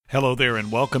Hello there, and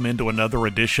welcome into another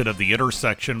edition of The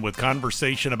Intersection with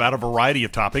conversation about a variety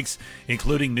of topics,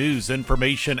 including news,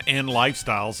 information, and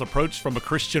lifestyles approached from a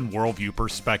Christian worldview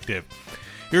perspective.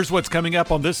 Here's what's coming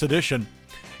up on this edition.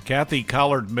 Kathy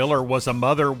Collard Miller was a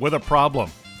mother with a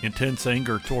problem, intense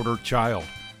anger toward her child.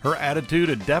 Her attitude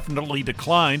had definitely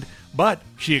declined, but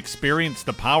she experienced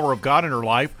the power of God in her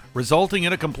life, resulting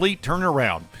in a complete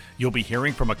turnaround. You'll be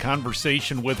hearing from a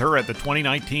conversation with her at the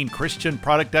 2019 Christian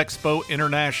Product Expo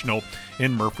International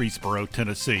in Murfreesboro,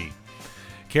 Tennessee.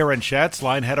 Karen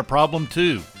Schatzline had a problem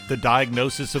too, the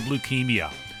diagnosis of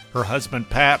leukemia. Her husband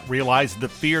Pat realized the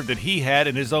fear that he had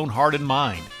in his own heart and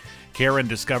mind. Karen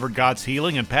discovered God's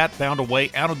healing, and Pat found a way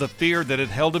out of the fear that had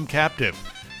held him captive.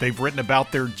 They've written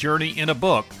about their journey in a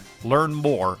book. Learn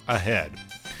more ahead.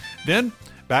 Then,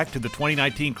 back to the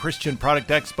 2019 Christian Product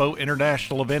Expo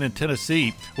International event in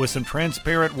Tennessee with some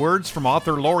transparent words from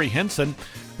author Lori Henson,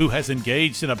 who has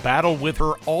engaged in a battle with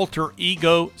her alter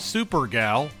ego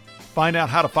Supergal. Find out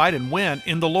how to fight and win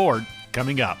in the Lord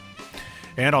coming up.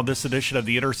 And on this edition of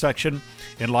The Intersection,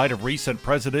 in light of recent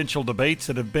presidential debates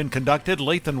that have been conducted,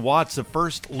 Lathan Watts of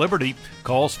First Liberty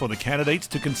calls for the candidates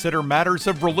to consider matters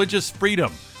of religious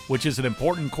freedom, which is an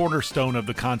important cornerstone of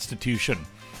the Constitution.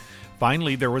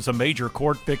 Finally, there was a major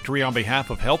court victory on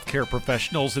behalf of healthcare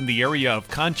professionals in the area of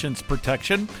conscience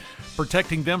protection,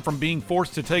 protecting them from being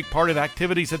forced to take part in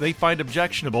activities that they find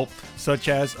objectionable, such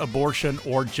as abortion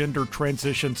or gender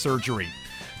transition surgery.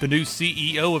 The new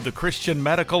CEO of the Christian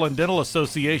Medical and Dental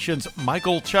Associations,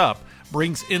 Michael Chupp,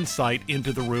 brings insight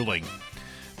into the ruling.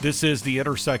 This is The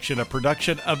Intersection, a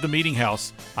production of The Meeting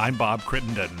House. I'm Bob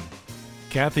Crittenden.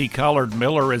 Kathy Collard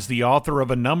Miller is the author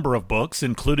of a number of books,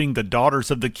 including the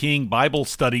Daughters of the King Bible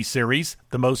Study series,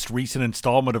 the most recent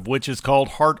installment of which is called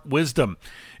Heart Wisdom.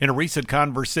 In a recent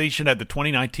conversation at the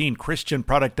 2019 Christian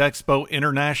Product Expo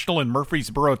International in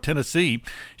Murfreesboro, Tennessee,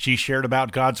 she shared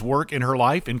about God's work in her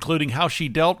life, including how she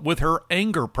dealt with her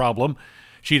anger problem.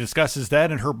 She discusses that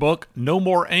in her book, No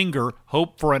More Anger,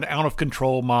 Hope for an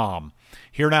Out-of-Control Mom.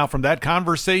 Here now from that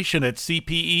conversation at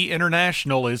CPE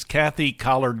International is Kathy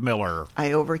Collard Miller.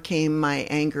 I overcame my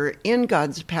anger in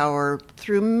God's power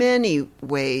through many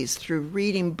ways, through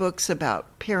reading books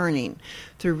about parenting,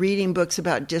 through reading books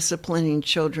about disciplining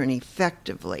children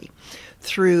effectively,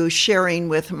 through sharing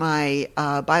with my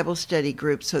Bible study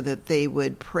group so that they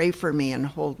would pray for me and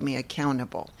hold me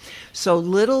accountable. So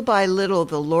little by little,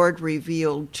 the Lord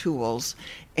revealed tools.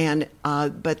 And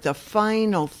but the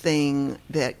final thing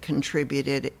that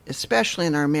contributed, especially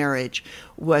in our marriage,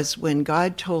 was when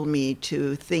God told me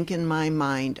to think in my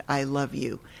mind, I love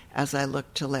you, as I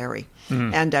looked to Larry.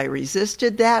 Mm-hmm. And I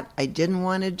resisted that. I didn't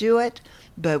want to do it.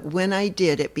 But when I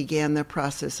did, it began the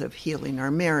process of healing our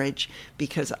marriage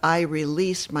because I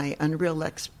released my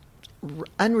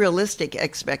unrealistic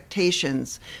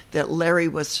expectations that Larry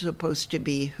was supposed to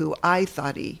be who I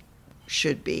thought he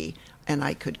should be, and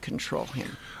I could control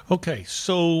him. Okay,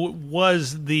 so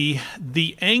was the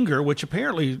anger, which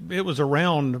apparently it was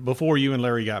around before you and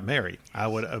Larry got married, I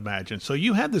would imagine. So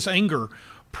you had this anger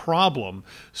problem.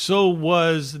 So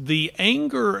was the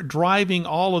anger driving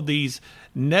all of these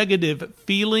negative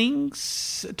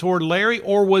feelings toward Larry,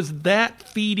 or was that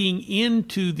feeding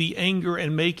into the anger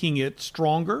and making it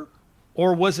stronger?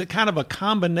 Or was it kind of a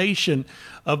combination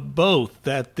of both,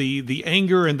 that the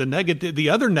anger and the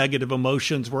other negative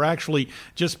emotions were actually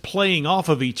just playing off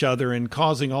of each other and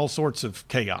causing all sorts of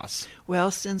chaos?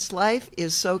 Well, since life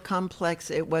is so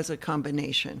complex, it was a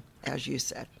combination, as you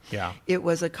said. Yeah. It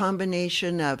was a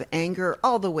combination of anger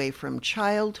all the way from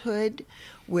childhood,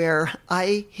 where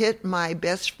I hit my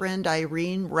best friend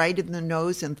Irene right in the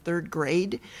nose in third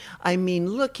grade. I mean,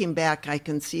 looking back, I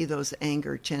can see those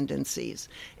anger tendencies.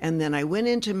 And then I went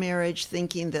into marriage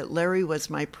thinking that Larry was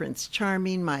my Prince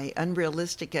Charming. My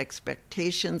unrealistic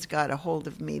expectations got a hold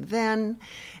of me then.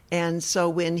 And so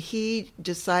when he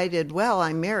decided, well,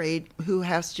 I'm married, who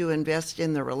has to invest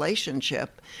in the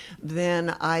relationship?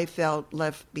 Then I felt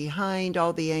left behind.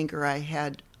 All the anger I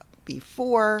had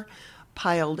before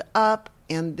piled up.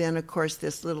 And then, of course,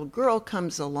 this little girl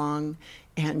comes along,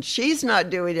 and she's not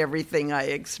doing everything I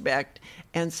expect.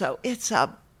 And so it's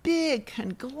a big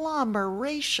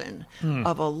conglomeration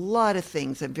of a lot of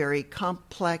things, and very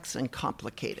complex and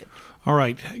complicated. All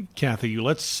right, Kathy,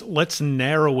 let's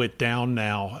narrow it down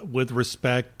now with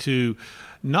respect to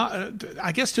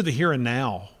to the here and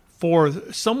now. For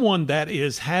someone that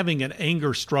is having an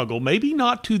anger struggle, maybe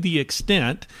not to the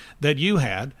extent that you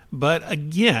had, but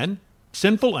again,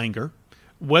 sinful anger,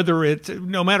 whether it's,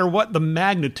 no matter what the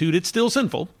magnitude, it's still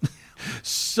sinful.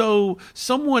 So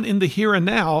someone in the here and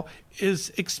now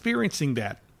is experiencing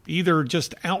that. either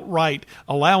just outright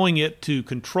allowing it to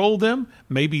control them.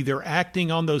 Maybe they're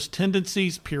acting on those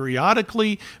tendencies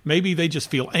periodically. Maybe they just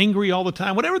feel angry all the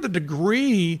time, whatever the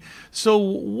degree. So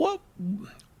what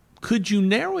could you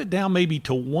narrow it down maybe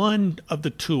to one of the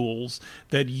tools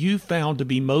that you found to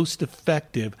be most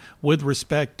effective with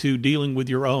respect to dealing with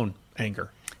your own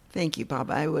anger? Thank you, Bob.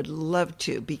 I would love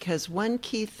to, because one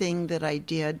key thing that I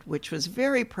did, which was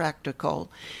very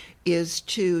practical, is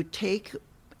to take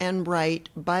and write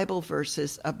Bible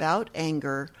verses about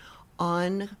anger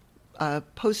on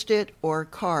Post-it or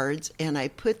cards, and I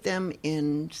put them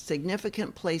in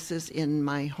significant places in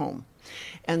my home.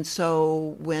 And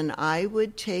so when I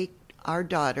would take our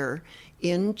daughter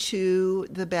into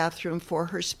the bathroom for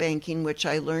her spanking, which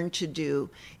I learned to do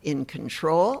in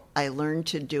control, I learned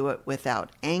to do it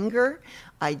without anger,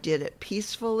 I did it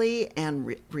peacefully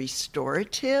and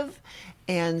restorative.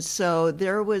 And so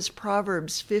there was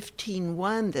Proverbs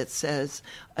 15:1 that says,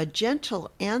 "A gentle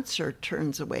answer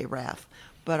turns away wrath,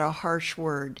 but a harsh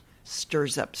word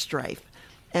stirs up strife."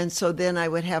 And so then I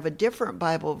would have a different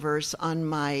Bible verse on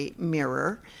my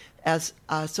mirror as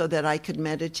so that I could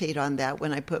meditate on that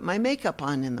when I put my makeup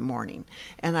on in the morning.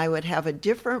 And I would have a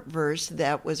different verse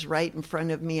that was right in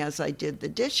front of me as I did the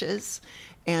dishes,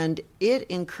 and it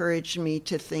encouraged me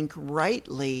to think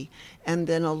rightly. And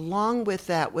then along with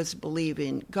that was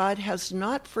believing God has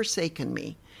not forsaken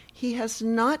me. He has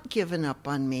not given up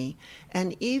on me.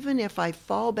 And even if I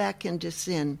fall back into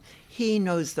sin, He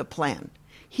knows the plan.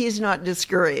 He's not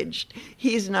discouraged.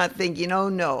 He's not thinking, oh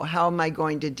no, how am I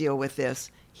going to deal with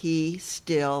this? He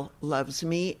still loves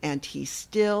me, and He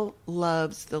still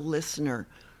loves the listener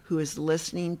who is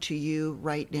listening to you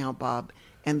right now, Bob,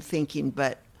 and thinking,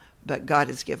 but God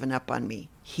has given up on me.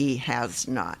 He has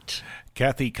not.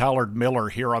 Kathy Collard Miller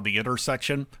here on The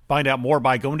Intersection. Find out more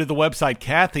by going to the website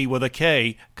Kathy with a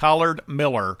K,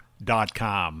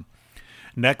 collardmiller.com.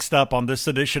 Next up on this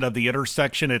edition of The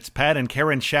Intersection, it's Pat and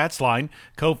Karen Schatzline,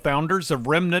 co-founders of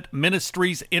Remnant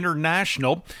Ministries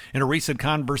International. In a recent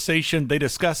conversation, they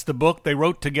discussed the book they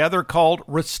wrote together called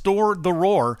Restore the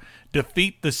Roar,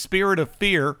 Defeat the Spirit of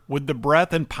Fear with the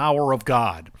Breath and Power of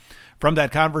God. From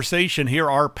that conversation,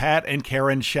 here are Pat and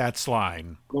Karen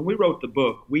Schatzline. When we wrote the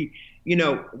book, we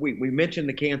mentioned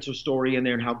the cancer story in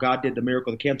there and how God did the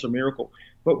miracle, the cancer miracle,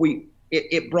 but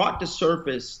it brought to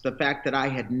surface the fact that I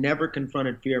had never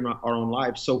confronted fear in our own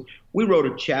lives. So we wrote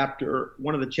a chapter.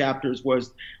 One of the chapters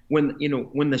was when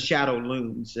the shadow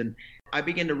looms. And I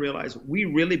began to realize we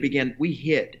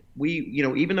hid.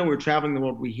 Even though we were traveling the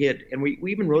world, we hid. And we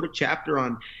even wrote a chapter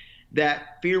on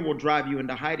that fear will drive you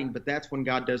into hiding, but that's when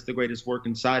God does the greatest work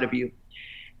inside of you.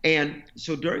 And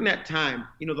so during that time,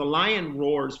 the lion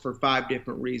roars for 5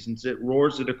 different reasons. It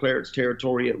roars to declare its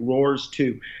territory. It roars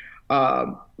to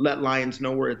let lions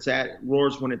know where it's at. It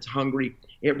roars when it's hungry.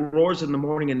 It roars in the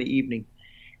morning and the evening.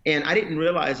 And I didn't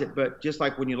realize it, but just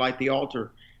like when you light the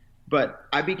altar, but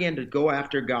I began to go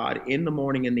after God in the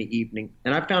morning and the evening.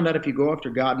 And I found out if you go after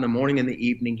God in the morning and the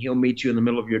evening, He'll meet you in the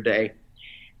middle of your day.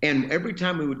 And every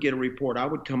time we would get a report, I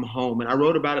would come home, and I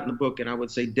wrote about it in the book, and I would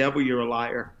say, devil, you're a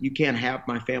liar. You can't have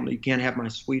my family. You can't have my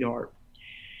sweetheart.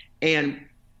 And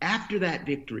after that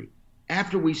victory,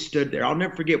 after we stood there, I'll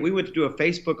never forget, we went to do a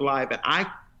Facebook Live, and I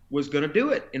was going to do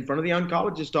it in front of the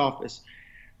oncologist office.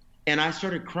 And I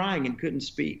started crying and couldn't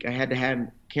speak. I had to have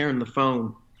Karen the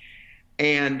phone.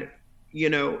 And,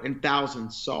 and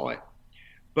thousands saw it.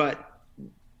 But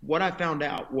what I found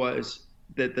out was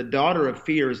that the daughter of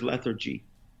fear is lethargy.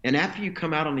 And after you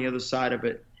come out on the other side of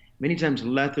it, many times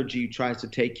lethargy tries to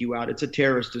take you out. It's a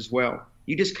terrorist as well.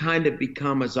 You just kind of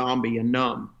become a zombie and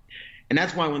numb. And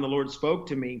that's why when the Lord spoke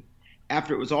to me,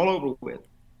 after it was all over with,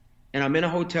 and I'm in a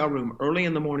hotel room early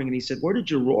in the morning, and He said, where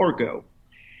did your roar go?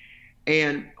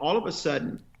 And all of a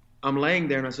sudden, I'm laying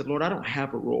there, and I said, Lord, I don't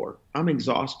have a roar. I'm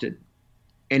exhausted.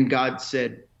 And God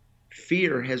said,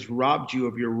 fear has robbed you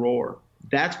of your roar.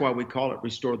 That's why we call it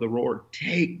Restore the Roar.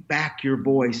 Take back your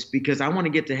voice, because I want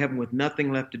to get to heaven with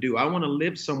nothing left to do. I want to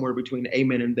live somewhere between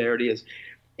amen and there it is.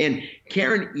 And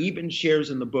Karen even shares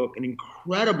in the book an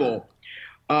incredible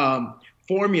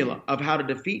formula of how to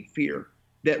defeat fear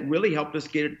that really helped us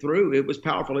get it through. It was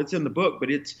powerful. It's in the book, but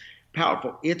it's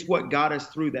powerful. It's what got us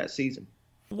through that season.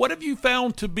 What have you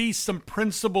found to be some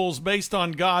principles based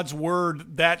on God's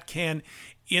word that can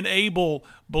enable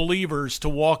believers to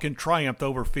walk in triumph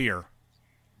over fear?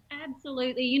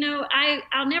 Absolutely.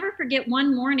 I'll never forget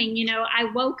one morning, I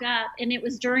woke up, and it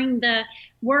was during the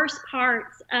worst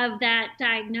parts of that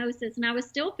diagnosis, and I was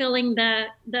still feeling the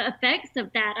effects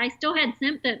of that. I still had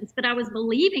symptoms, but I was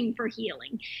believing for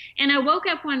healing. And I woke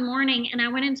up one morning, and I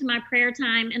went into my prayer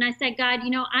time, and I said, God,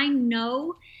 I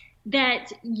know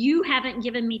that you haven't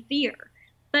given me fear,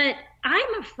 but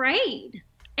I'm afraid.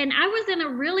 And I was in a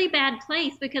really bad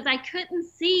place because I couldn't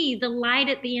see the light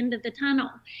at the end of the tunnel.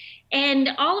 And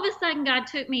all of a sudden, God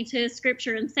took me to a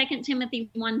scripture in 2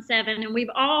 Timothy 1:7. And we've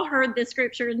all heard this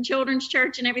scripture in children's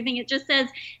church and everything. It just says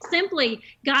simply,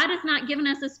 God has not given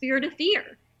us a spirit of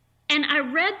fear. And I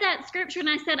read that scripture and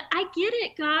I said, I get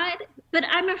it, God, but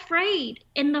I'm afraid.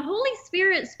 And the Holy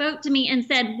Spirit spoke to me and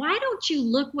said, why don't you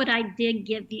look what I did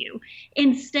give you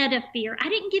instead of fear? I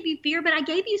didn't give you fear, but I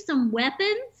gave you some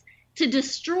weapons to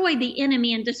destroy the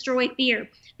enemy and destroy fear.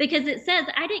 Because it says,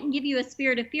 I didn't give you a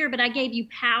spirit of fear, but I gave you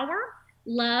power,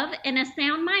 love, and a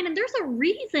sound mind. And there's a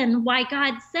reason why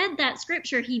God said that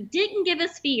scripture. He didn't give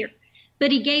us fear,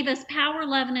 but he gave us power,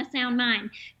 love, and a sound mind.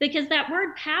 Because that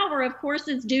word power, of course,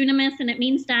 is dunamis, and it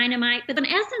means dynamite. But in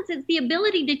essence, it's the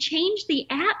ability to change the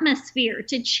atmosphere,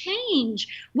 to change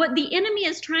what the enemy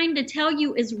is trying to tell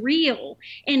you is real,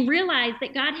 and realize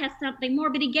that God has something more.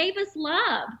 But he gave us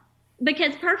love,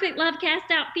 because perfect love casts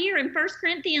out fear. And 1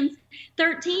 Corinthians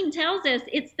 13 tells us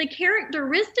it's the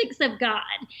characteristics of God.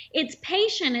 It's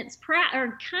patient, it's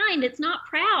kind, it's not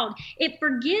proud. It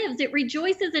forgives, it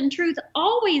rejoices in truth,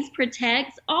 always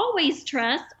protects, always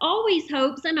trusts, always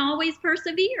hopes, and always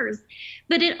perseveres.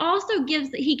 But it also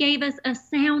he gave us a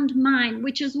sound mind,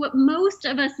 which is what most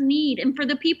of us need. And for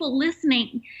the people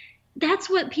listening, that's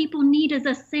what people need, is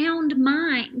a sound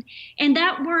mind. And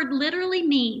that word literally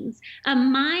means a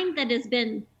mind that has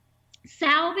been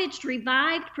salvaged,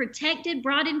 revived, protected,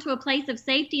 brought into a place of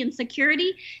safety and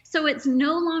security, so it's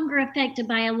no longer affected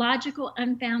by illogical,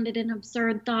 unfounded, and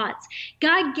absurd thoughts.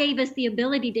 God gave us the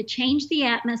ability to change the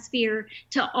atmosphere,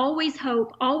 to always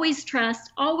hope, always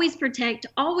trust, always protect,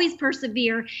 always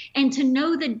persevere, and to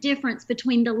know the difference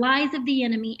between the lies of the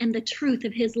enemy and the truth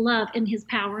of his love and his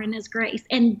power and his grace.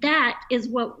 And that is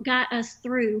what got us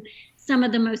through some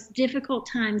of the most difficult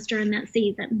times during that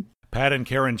season. Pat and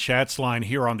Karen Schatzline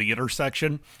here on The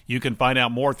Intersection. You can find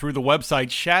out more through the website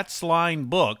Schatzline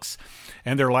Books,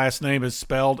 and their last name is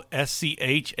spelled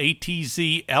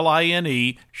Schatzline,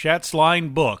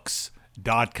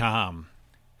 schatzlinebooks.com.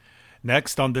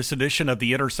 Next on this edition of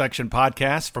The Intersection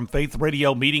podcast from Faith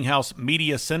Radio Meeting House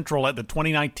Media Central at the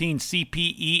 2019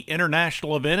 CPE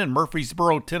International event in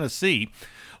Murfreesboro, Tennessee,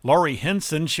 Laurie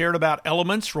Henson shared about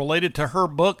elements related to her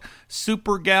book,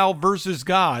 Supergal vs.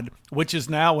 God, which is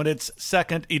now in its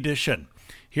second edition.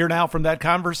 Here now from that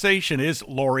conversation is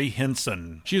Laurie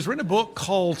Henson. She has written a book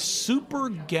called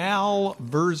Supergal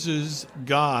vs.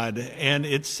 God, and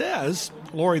it says,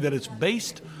 Laurie, that it's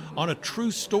based on a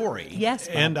true story. Yes,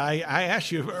 Bob. And I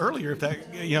asked you earlier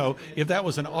if that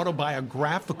was an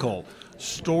autobiographical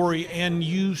story, and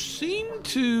you seem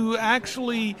to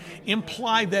actually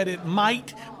imply that it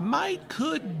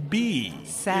could be.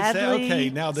 Sadly. Okay,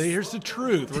 now here's the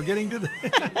truth. We're getting to the...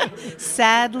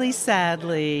 Sadly,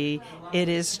 it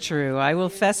is true. I will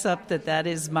fess up that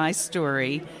is my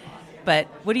story. But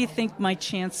what do you think my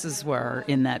chances were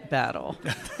in that battle?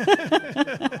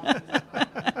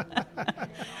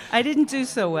 I didn't do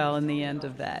so well in the end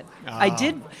of that. I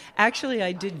did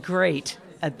great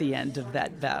at the end of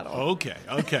that battle. Okay.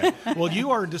 Well, you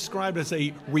are described as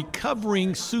a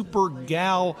recovering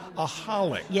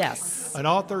supergal-aholic. Yes. An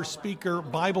author, speaker,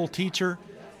 Bible teacher,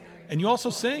 and you also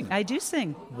sing. I do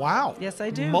sing. Wow. Yes, I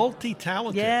do.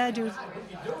 Multi-talented. Yeah, I do.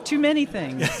 Too many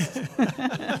things,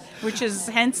 which is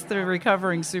hence the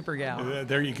recovering supergal.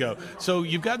 There you go. So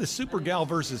you've got the Supergal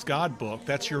versus God book.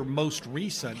 That's your most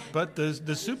recent. But the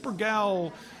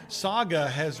Supergal saga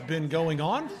has been going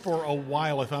on for a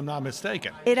while, if I'm not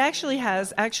mistaken. It actually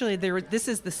has. This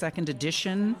is the second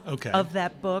edition of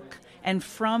that book. And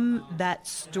from that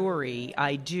story,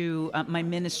 my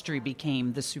ministry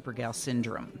became the Supergal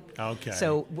Syndrome. Okay.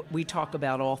 So we talk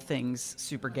about all things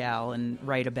Supergal and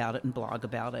write about it and blog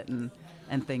about it and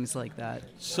things like that.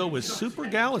 So is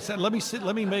Supergal,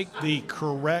 let me make the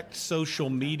correct social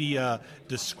media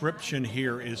description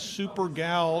here. Is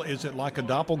Supergal, is it like a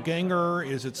doppelganger?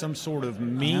 Is it some sort of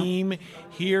meme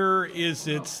here? Is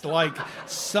it like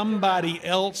somebody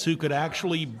else who could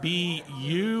actually be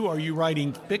you? Are you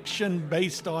writing fiction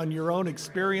based on your own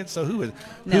experience? So who is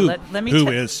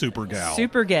Supergal?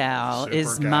 Supergal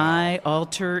is my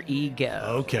alter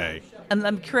ego. Okay. And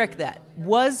let me correct that.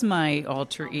 Was my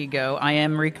alter ego. I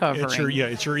am recovering.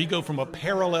 It's your ego from a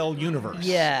parallel universe.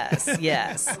 Yes.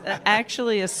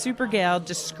 Actually, a Supergal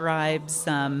describes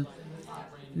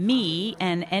me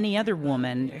and any other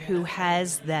woman who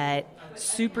has that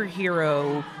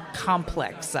superhero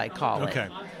complex, I call it. Okay.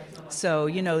 So,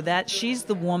 that she's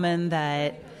the woman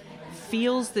that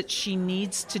feels that she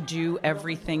needs to do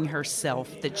everything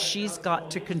herself, that she's got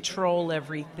to control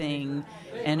everything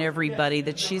and everybody,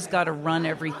 that she's got to run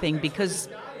everything because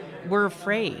we're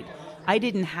afraid. I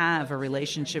didn't have a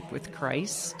relationship with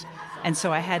Christ, and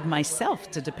so I had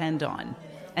myself to depend on.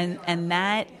 And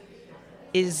that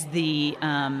is the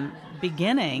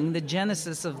beginning, the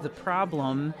genesis of the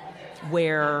problem,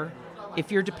 where if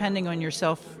you're depending on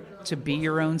yourself to be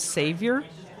your own savior,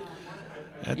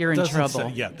 you're in trouble.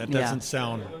 That doesn't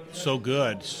sound so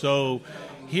good. So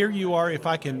here you are, if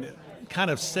I can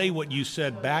kind of say what you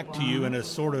said back to you in a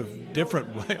sort of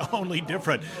different way, only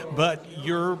different, but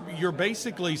you're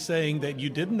basically saying that you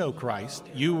didn't know Christ.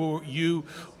 You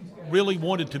really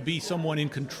wanted to be someone in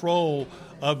control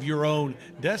of your own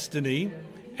destiny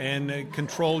and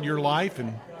control your life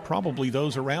and probably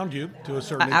those around you to a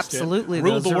certain extent. Absolutely,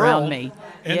 Ruled those the around world. me.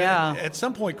 And yeah. at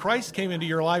some point, Christ came into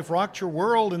your life, rocked your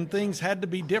world, and things had to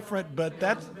be different. But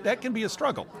that can be a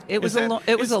struggle. It was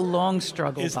a long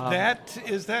struggle. Is Bob.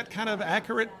 is that kind of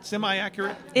accurate,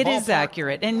 semi-accurate? It is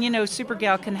accurate, and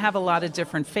Supergal can have a lot of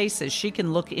different faces. She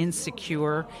can look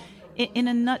insecure. In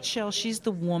a nutshell, she's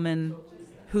the woman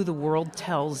who the world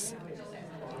tells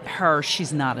her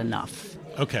she's not enough.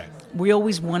 Okay. We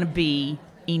always want to be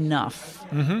enough,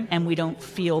 mm-hmm. and we don't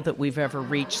feel that we've ever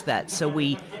reached that. So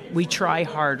we try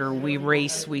harder, we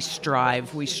race, we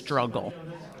strive, we struggle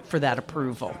for that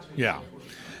approval. Yeah.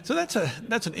 So that's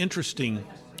an interesting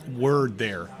word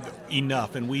there,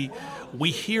 enough, and we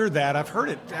hear that. I've heard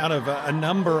it out of a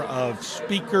number of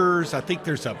speakers. I think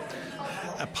there's a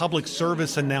public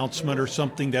service announcement or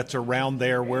something that's around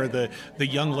there where the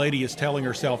young lady is telling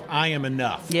herself, "I am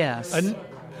enough." Yes. And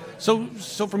so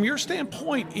from your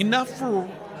standpoint, enough for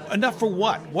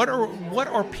what? What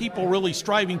are people really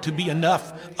striving to be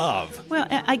enough of? Well,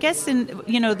 I guess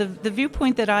the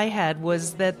viewpoint that I had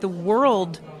was that the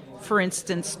world, for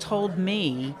instance, told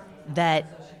me that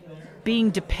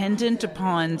being dependent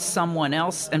upon someone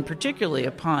else, and particularly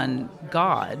upon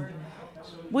God,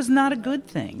 was not a good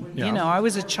thing. Yeah. I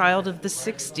was a child of the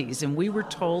 60s, and we were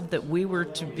told that we were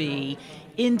to be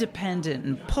independent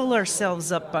and pull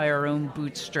ourselves up by our own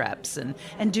bootstraps and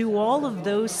do all of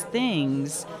those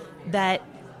things that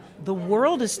the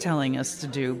world is telling us to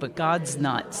do, but God's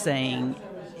not saying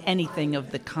anything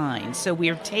of the kind. So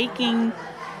we're taking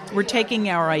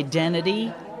our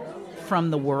identity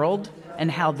from the world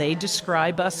and how they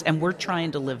describe us, and we're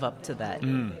trying to live up to that.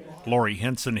 Lori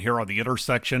Hinson here on The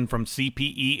Intersection from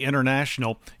CPE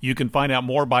International. You can find out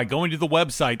more by going to the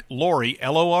website Lori,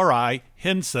 Lori,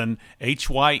 Hinson,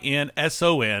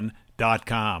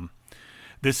 HYNSON.com.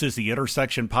 This is The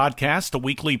Intersection Podcast, a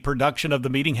weekly production of The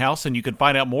Meeting House, and you can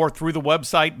find out more through the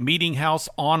website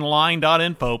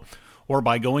meetinghouseonline.info or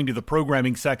by going to the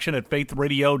programming section at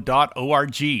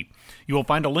faithradio.org. You will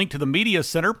find a link to the Media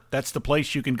Center. That's the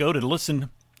place you can go to listen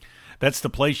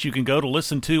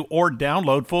to or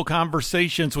download full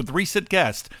conversations with recent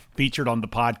guests featured on the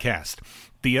podcast.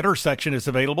 The Intersection is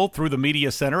available through the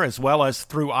Media Center as well as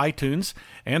through iTunes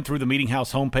and through the Meeting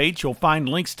House homepage. You'll find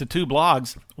links to 2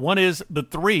 blogs. One is The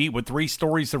 3 with 3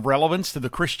 stories of relevance to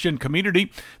the Christian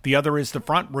community. The other is The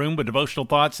Front Room with devotional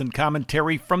thoughts and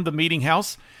commentary from the Meeting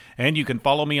House. And you can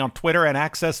follow me on Twitter and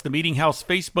access the Meeting House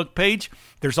Facebook page.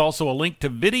 There's also a link to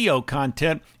video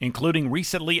content, including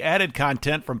recently added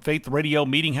content from Faith Radio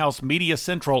Meeting House Media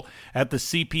Central at the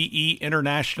CPE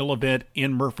International event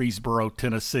in Murfreesboro,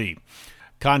 Tennessee.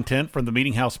 Content from the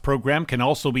Meeting House program can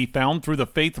also be found through the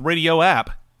Faith Radio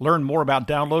app. Learn more about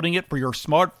downloading it for your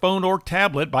smartphone or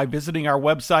tablet by visiting our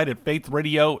website at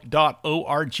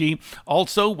faithradio.org.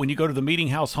 Also, when you go to the Meeting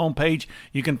House homepage,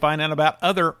 you can find out about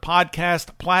other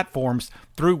podcast platforms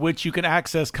through which you can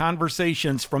access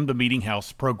conversations from the Meeting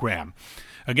House program.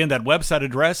 Again, that website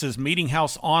address is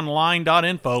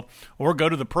meetinghouseonline.info or go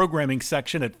to the programming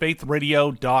section at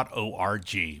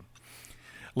faithradio.org.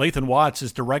 Lathan Watts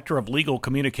is Director of Legal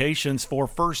Communications for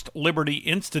First Liberty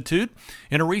Institute.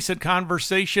 In a recent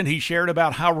conversation, he shared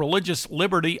about how religious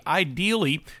liberty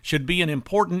ideally should be an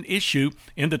important issue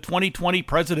in the 2020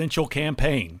 presidential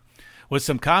campaign. With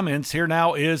some comments, here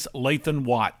now is Lathan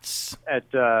Watts.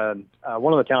 At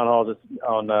one of the town halls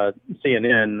on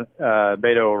CNN,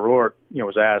 Beto O'Rourke,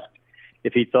 was asked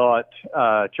if he thought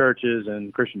churches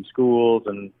and Christian schools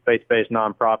and faith-based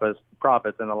nonprofits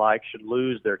and the like should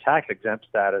lose their tax-exempt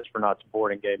status for not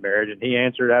supporting gay marriage, and he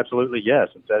answered absolutely yes,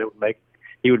 and said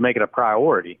he would make it a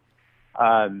priority.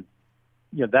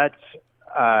 That's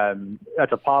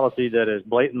a policy that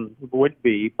would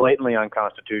be blatantly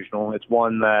unconstitutional. It's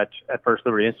one that at First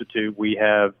Liberty Institute we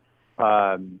have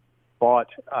fought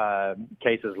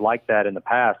cases like that in the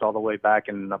past, all the way back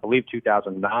in, I believe,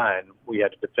 2009. We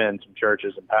had to defend some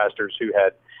churches and pastors who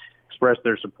had expressed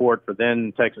their support for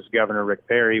then Texas Governor Rick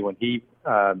Perry when he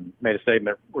made a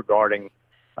statement regarding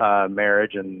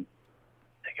marriage, and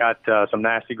they got some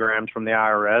nasty grams from the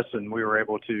IRS, and we were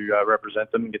able to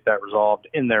represent them and get that resolved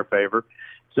in their favor.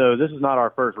 So this is not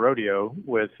our first rodeo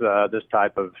with this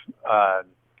type of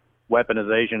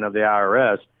weaponization of the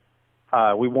IRS.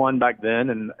 We won back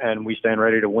then, and we stand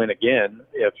ready to win again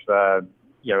if a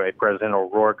President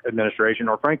O'Rourke administration,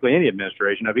 or frankly any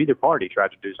administration of either party,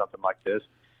 tried to do something like this.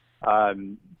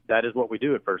 That is what we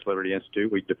do at First Liberty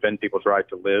Institute. We defend people's right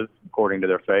to live according to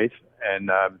their faith, and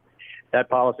that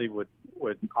policy would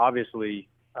obviously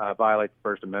violate the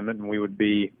First Amendment, and we would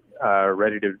be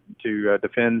ready to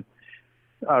defend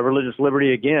religious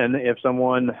liberty again if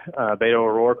someone, Beto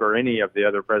O'Rourke or any of the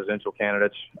other presidential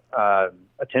candidates,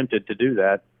 attempted to do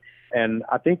that. And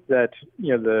I think that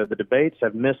the debates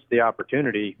have missed the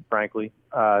opportunity, frankly,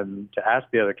 to ask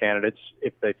the other candidates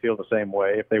if they feel the same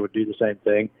way, if they would do the same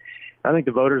thing. I think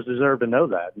the voters deserve to know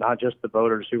that, not just the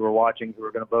voters who are watching who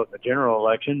are going to vote in the general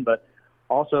election, but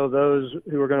also those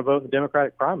who are going to vote in the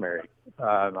Democratic primary.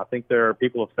 I think there are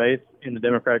people of faith in the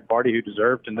Democratic Party who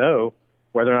deserve to know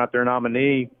whether or not their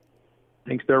nominee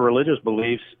thinks their religious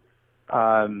beliefs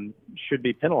should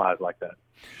be penalized like that.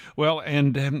 Well,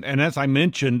 and as I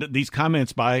mentioned, these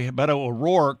comments by Beto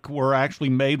O'Rourke were actually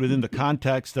made within the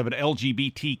context of an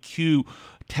LGBTQ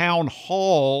town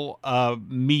hall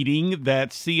meeting that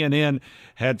CNN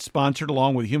had sponsored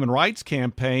along with Human Rights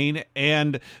Campaign.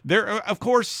 And there, of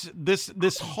course, this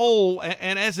whole,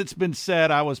 and as it's been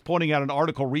said, I was pointing out an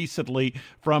article recently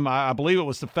from, I believe it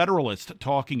was the Federalist,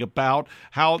 talking about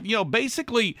how,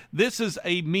 basically this is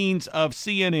a means of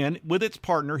CNN with its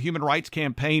partner, Human Rights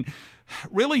Campaign,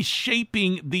 really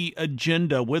shaping the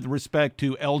agenda with respect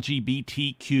to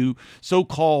LGBTQ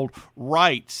so-called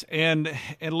rights. And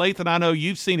Lathan, I know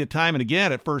you've seen it time and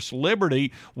again at First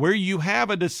Liberty, where you have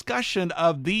a discussion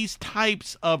of these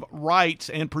types of rights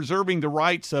and preserving the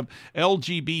rights of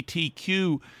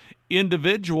LGBTQ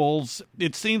individuals.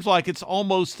 It seems like it's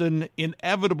almost an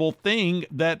inevitable thing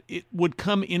that it would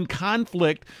come in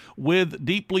conflict with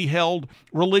deeply held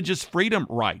religious freedom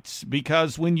rights,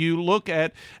 because when you look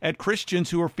at Christians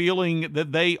who are feeling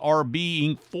that they are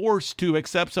being forced to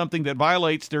accept something that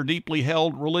violates their deeply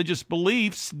held religious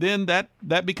beliefs, then that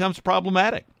becomes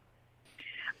problematic.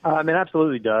 It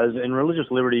absolutely does, and religious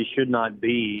liberty should not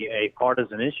be a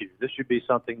partisan issue. This should be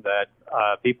something that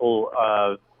people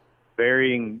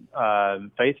varying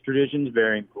faith traditions,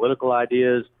 varying political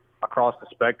ideas across the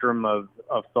spectrum of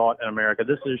thought in America.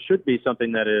 This should be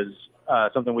something that is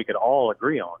something we could all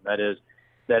agree on. That is,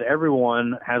 that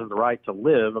everyone has the right to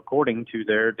live according to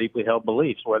their deeply held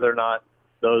beliefs, whether or not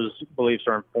those beliefs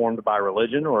are informed by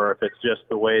religion or if it's just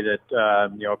the way that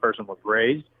a person was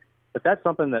raised. But that's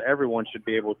something that everyone should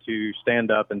be able to stand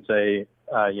up and say,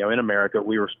 in America,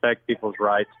 we respect people's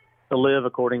rights to live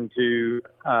according to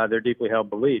their deeply held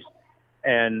beliefs.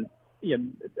 And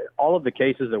all of the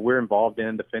cases that we're involved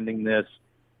in defending this,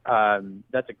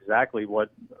 that's exactly what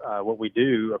we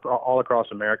do all across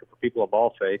America for people of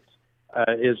all faiths,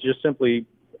 is just simply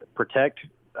protect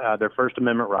their First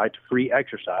Amendment right to free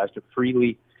exercise, to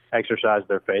freely exercise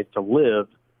their faith, to live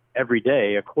every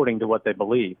day according to what they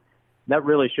believe. That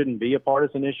really shouldn't be a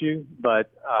partisan issue, but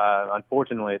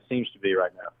unfortunately it seems to be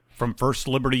right now. From First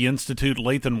Liberty Institute,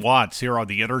 Lathan Watts here on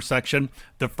The Intersection.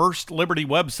 The First Liberty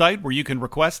website, where you can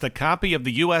request a copy of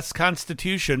the U.S.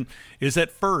 Constitution, is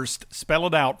at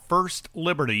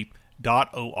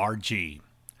firstliberty.org.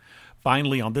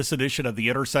 Finally, on this edition of The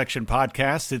Intersection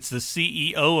podcast, it's the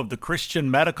CEO of the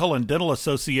Christian Medical and Dental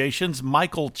Associations,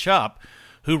 Michael Chupp,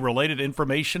 who related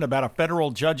information about a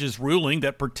federal judge's ruling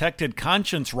that protected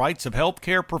conscience rights of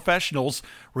healthcare professionals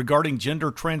regarding gender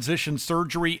transition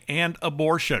surgery and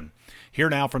abortion.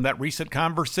 Here now from that recent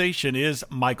conversation is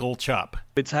Michael Chupp.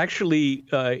 It's actually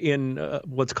in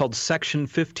what's called Section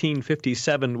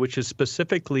 1557, which is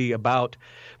specifically about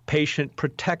patient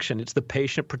protection. It's the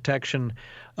patient protection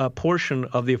portion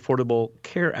of the Affordable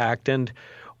Care Act. And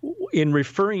in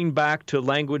referring back to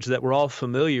language that we're all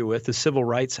familiar with, the Civil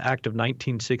Rights Act of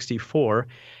 1964,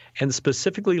 and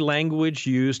specifically language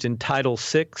used in Title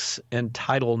VI and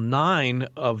Title IX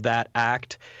of that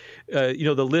act,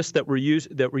 the list that we're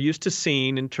used to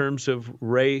seeing in terms of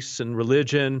race and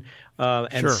religion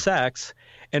and Sure. sex,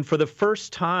 and for the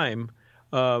first time,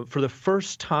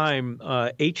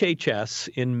 HHS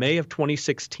in May of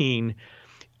 2016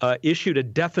 issued a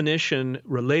definition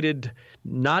related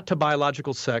not to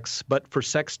biological sex, but for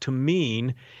sex to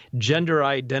mean gender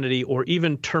identity or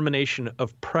even termination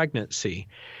of pregnancy.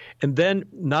 And then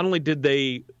not only did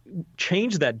they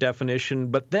change that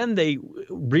definition, but then they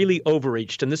really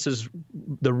overreached. And this is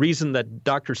the reason that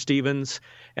Dr. Stevens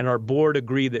and our board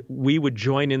agreed that we would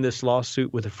join in this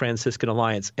lawsuit with the Franciscan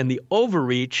Alliance. And the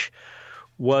overreach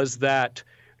was that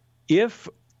if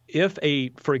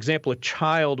for example, a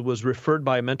child was referred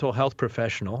by a mental health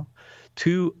professional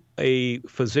to a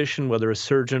physician, whether a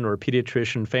surgeon or a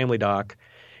pediatrician, family doc,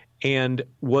 and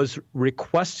was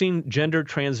requesting gender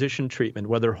transition treatment,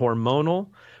 whether hormonal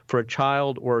for a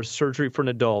child or surgery for an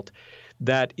adult,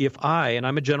 that if and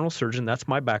I'm a general surgeon, that's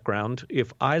my background,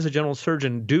 if I as a general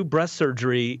surgeon do breast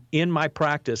surgery in my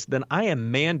practice, then I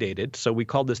am mandated, so we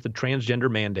call this the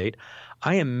transgender mandate,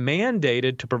 I am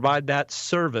mandated to provide that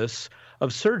service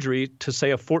of surgery to,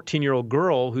 say, a 14-year-old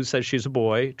girl who says she's a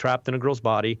boy trapped in a girl's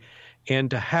body,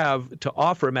 and to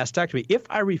offer a mastectomy. If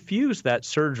I refuse that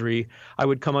surgery, I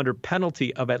would come under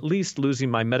penalty of at least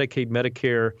losing my Medicaid,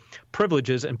 Medicare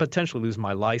privileges and potentially lose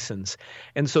my license.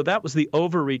 And so that was the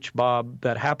overreach, Bob,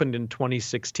 that happened in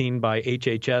 2016 by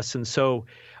HHS. And so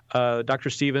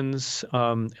Dr. Stevens,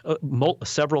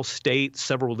 several states,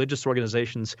 several religious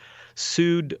organizations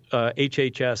sued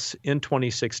HHS in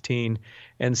 2016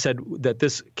 and said that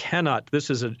this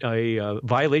is a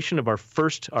violation of our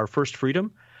first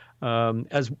freedom.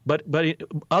 But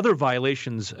other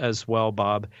violations as well,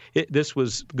 Bob. This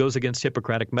goes against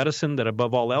Hippocratic medicine, that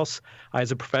above all else, I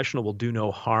as a professional will do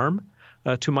no harm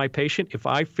to my patient. If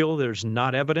I feel there's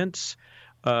not evidence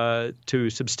to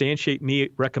substantiate me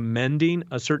recommending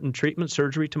a certain treatment,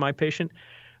 surgery to my patient,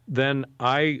 then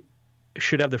I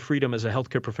should have the freedom as a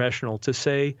healthcare professional to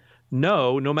say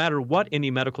no matter what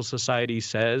any medical society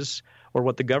says or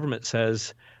what the government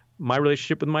says. My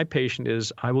relationship with my patient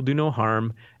is I will do no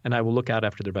harm and I will look out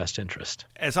after their best interest.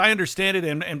 As I understand it,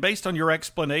 and based on your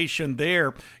explanation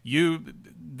there,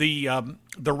 the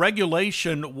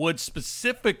regulation would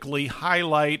specifically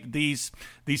highlight these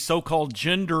so-called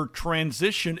gender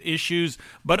transition issues,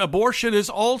 but abortion is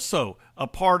also a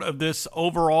part of this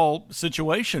overall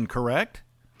situation, correct?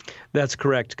 That's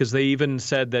correct, because they even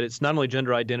said that it's not only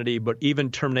gender identity, but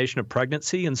even termination of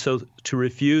pregnancy. And so to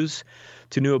refuse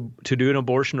to do an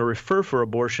abortion or refer for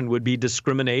abortion would be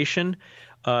discrimination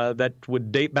that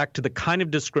would date back to the kind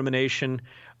of discrimination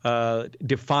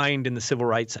defined in the Civil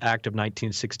Rights Act of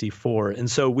 1964. And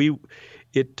so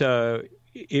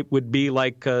it would be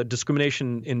like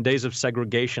discrimination in days of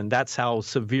segregation. That's how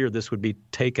severe this would be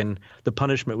taken. The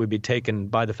punishment would be taken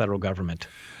by the federal government.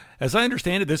 As I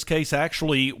understand it, this case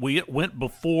actually went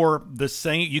before the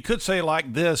same, you could say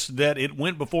like this, that it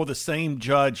went before the same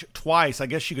judge twice. I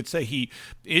guess you could say he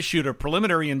issued a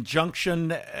preliminary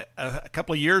injunction a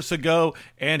couple of years ago,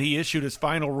 and he issued his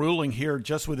final ruling here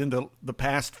just within the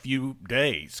past few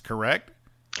days, correct?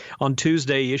 On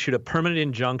Tuesday, he issued a permanent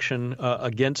injunction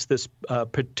against this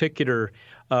particular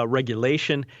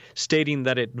regulation, stating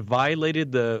that it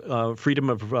violated the Freedom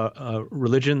of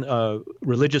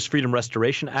Religious Freedom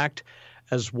Restoration Act,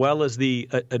 as well as the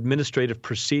Administrative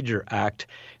Procedure Act.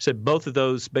 He said both of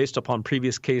those, based upon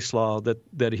previous case law, that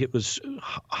it was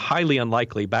highly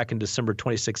unlikely back in December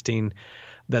 2016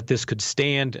 that this could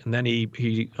stand. And then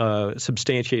he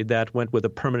substantiated that, went with a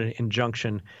permanent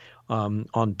injunction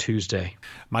on Tuesday.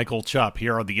 Michael Chupp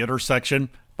here on The Intersection.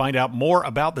 Find out more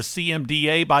about the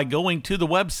CMDA by going to the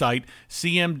website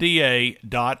cmda.org.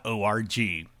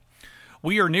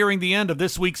 We are nearing the end of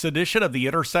this week's edition of the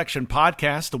Intersection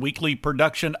Podcast, the weekly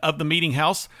production of the Meeting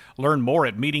House. Learn more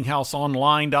at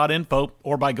meetinghouseonline.info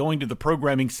or by going to the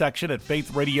programming section at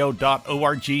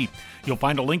faithradio.org. You'll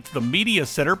find a link to the Media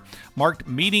Center marked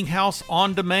Meeting House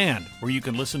On Demand, where you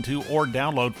can listen to or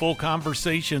download full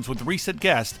conversations with recent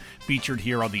guests featured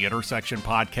here on the Intersection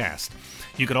Podcast.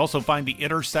 You can also find the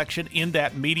Intersection in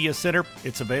that Media Center.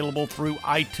 It's available through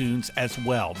iTunes as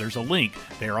well. There's a link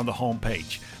there on the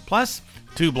homepage. Plus,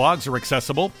 2 blogs are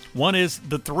accessible. One is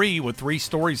The Three, with 3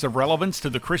 stories of relevance to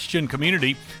the Christian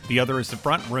community. The other is The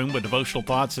Front Room, with devotional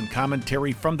thoughts and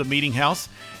commentary from the Meeting House.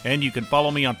 And you can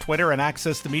follow me on Twitter and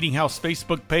access the Meeting House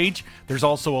Facebook page. There's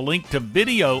also a link to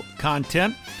video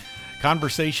content.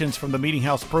 Conversations from the Meeting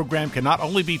House program can not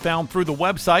only be found through the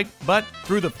website, but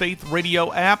through the Faith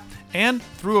Radio app and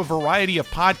through a variety of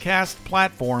podcast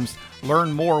platforms.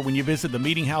 Learn more when you visit the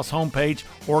Meeting House homepage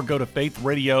or go to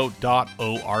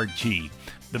faithradio.org.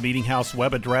 The Meeting House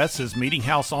web address is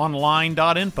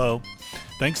meetinghouseonline.info.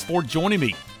 Thanks for joining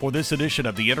me for this edition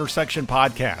of the Intersection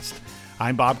Podcast.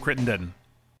 I'm Bob Crittenden.